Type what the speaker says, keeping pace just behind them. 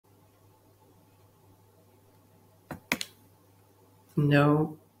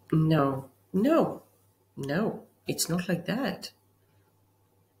No, no, no, no. It's not like that.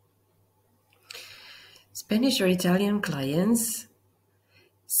 Spanish or Italian clients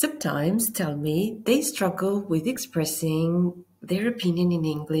sometimes tell me they struggle with expressing their opinion in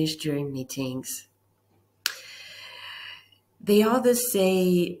English during meetings. They either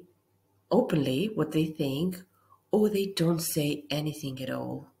say openly what they think or they don't say anything at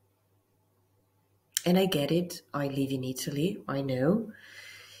all. And I get it. I live in Italy, I know.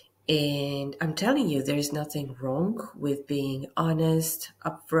 And I'm telling you, there's nothing wrong with being honest,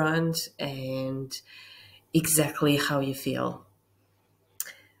 upfront, and exactly how you feel.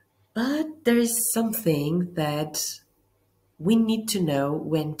 But there is something that we need to know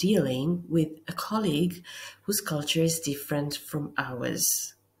when dealing with a colleague whose culture is different from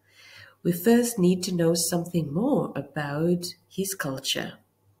ours. We first need to know something more about his culture.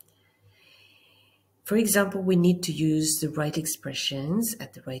 For example, we need to use the right expressions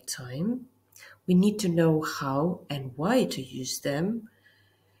at the right time. We need to know how and why to use them.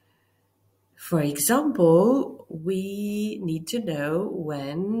 For example, we need to know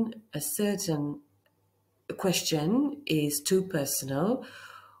when a certain question is too personal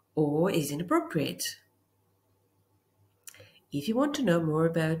or is inappropriate. If you want to know more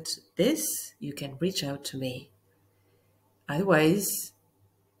about this, you can reach out to me. Otherwise,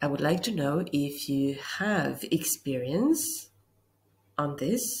 I would like to know if you have experience on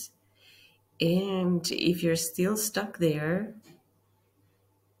this, and if you're still stuck there,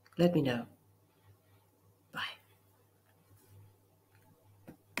 let me know.